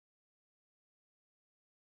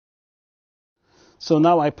So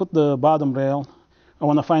now I put the bottom rail. I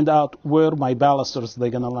want to find out where my balusters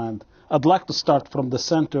they're going to land. I'd like to start from the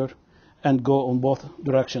center and go on both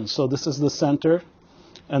directions. So this is the center,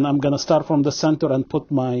 and I'm going to start from the center and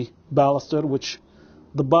put my baluster, which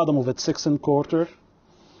the bottom of it 6 1/4,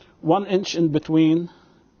 1 inch in between.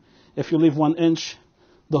 If you leave 1 inch,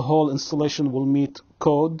 the whole installation will meet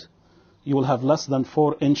code. You will have less than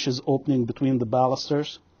 4 inches opening between the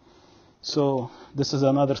balusters. So this is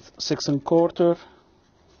another 6 1/4,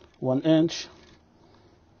 1 inch,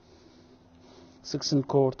 6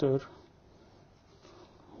 1/4,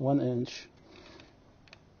 1 inch,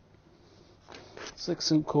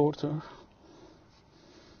 6 1/4,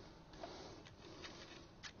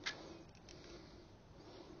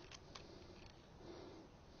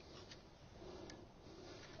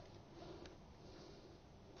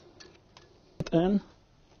 in.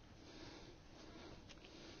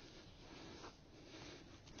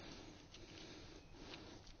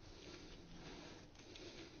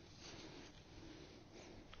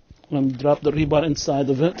 And drop the rebar inside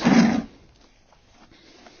of it.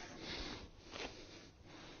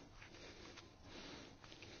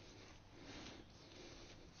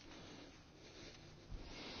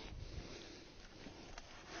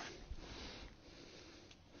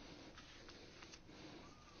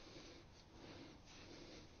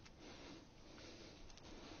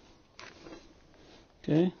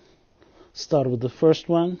 Okay, start with the first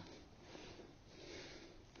one.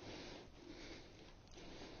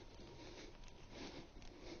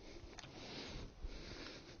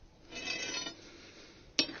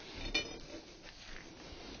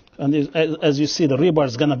 And as you see, the rebar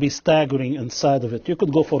is going to be staggering inside of it. You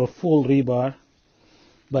could go for a full rebar,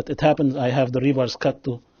 but it happens I have the rebars cut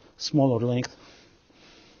to smaller length.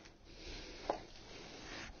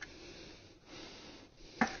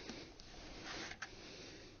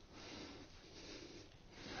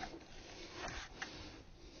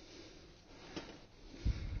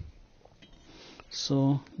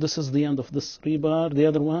 So this is the end of this rebar. The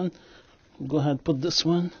other one, go ahead, put this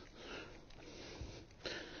one.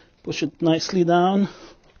 Push it nicely down.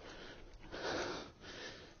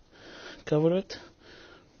 Cover it.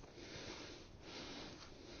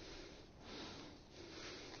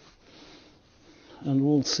 And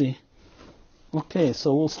we'll see. Okay,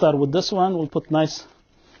 so we'll start with this one. We'll put nice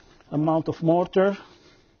amount of mortar.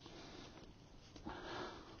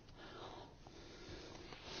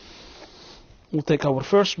 We'll take our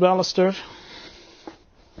first baluster.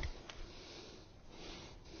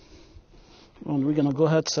 And we're going to go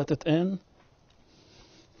ahead, set it in.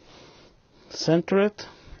 Center it.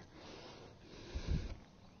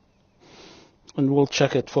 And we'll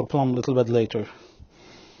check it for plumb a little bit later.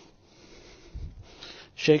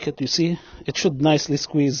 Shake it, you see? It should nicely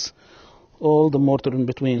squeeze all the mortar in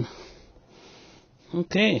between.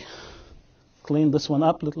 Okay. Clean this one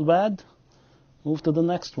up a little bad. Move to the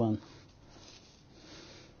next one.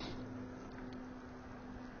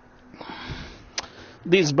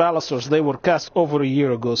 These balusters, they were cast over a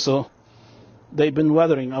year ago, so they've been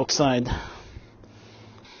weathering outside.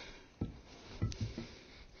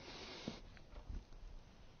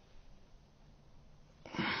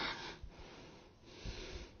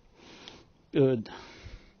 Good.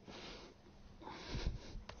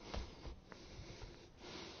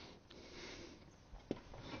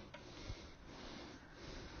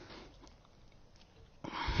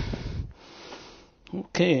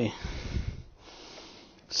 Okay.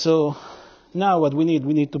 So now what we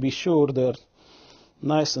need to be sure they're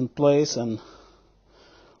nice in place and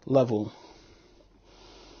level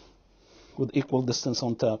with equal distance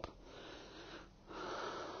on top.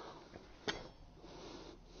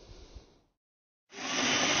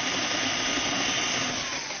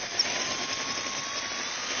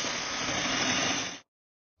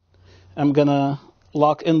 I'm gonna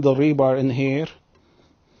lock in the rebar in here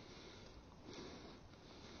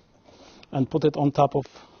and put it on top of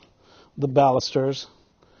the balusters,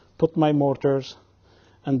 put my mortars,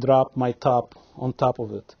 and drop my top on top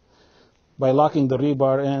of it. By locking the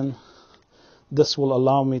rebar in, this will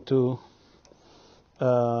allow me to,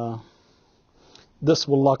 this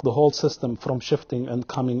will lock the whole system from shifting and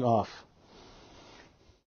coming off.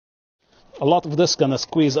 A lot of this is gonna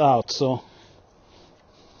squeeze out, so,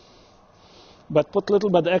 but put a little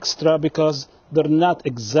bit extra because they're not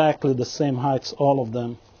exactly the same heights, all of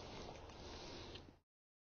them.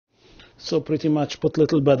 So pretty much put a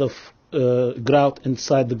little bit of grout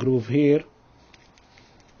inside the groove here.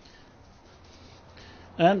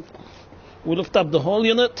 And we lift up the whole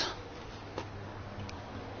unit.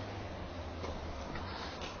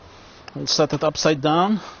 We'll set it upside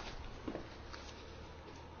down.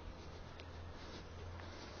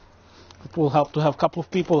 It will help to have a couple of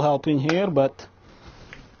people helping here, but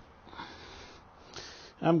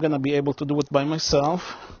I'm gonna be able to do it by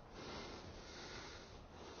myself.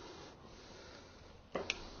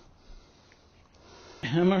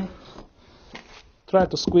 Hammer. Try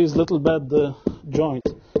to squeeze a little bit the joint.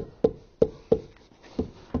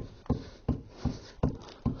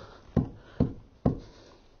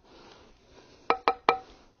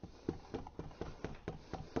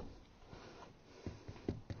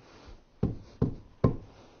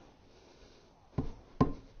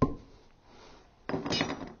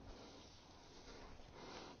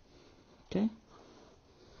 Okay.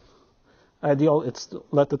 Ideal, it's to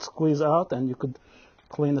let it squeeze out, and you could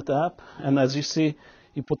clean it up. And as you see,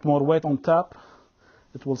 you put more weight on top,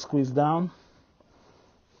 it will squeeze down.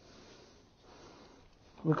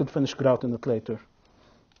 We could finish grouting it later.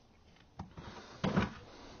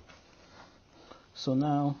 So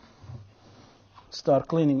now, start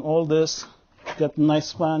cleaning all this. Get a nice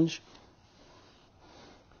sponge.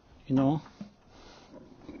 You know,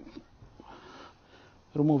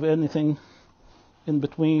 remove anything in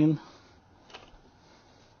between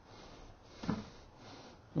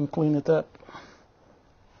and clean it up.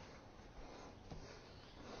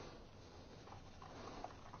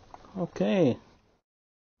 Okay,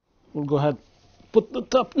 we'll go ahead, put the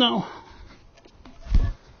top now.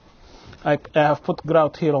 I have put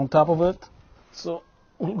grout here on top of it, so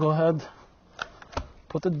we'll go ahead,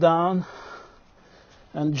 put it down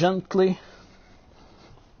and gently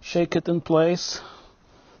shake it in place,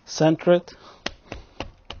 center it,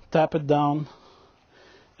 tap it down,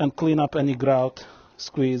 and clean up any grout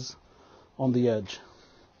squeeze on the edge.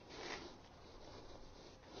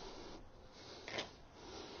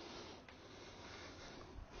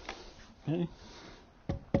 Okay.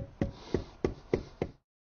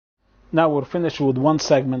 Now we're finished with one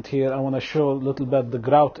segment here. I want to show a little bit the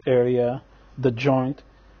grout area, the joint.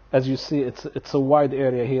 As you see, it's a wide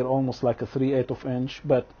area here, almost like a 3/8 inch,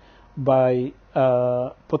 but by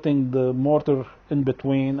putting the mortar in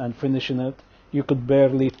between and finishing it, you could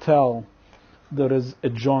barely tell there is a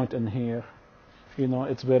joint in here. You know,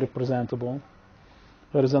 it's very presentable.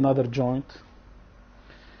 There is another joint.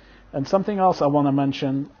 And something else I want to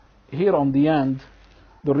mention, here on the end,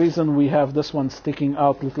 the reason we have this one sticking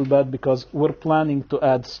out a little bit, because we're planning to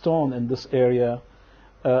add stone in this area,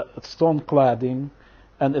 stone cladding,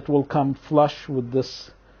 and it will come flush with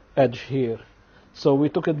this edge here. So we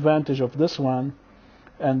took advantage of this one,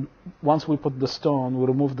 and once we put the stone, we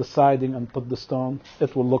remove the siding and put the stone,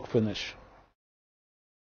 it will look finished.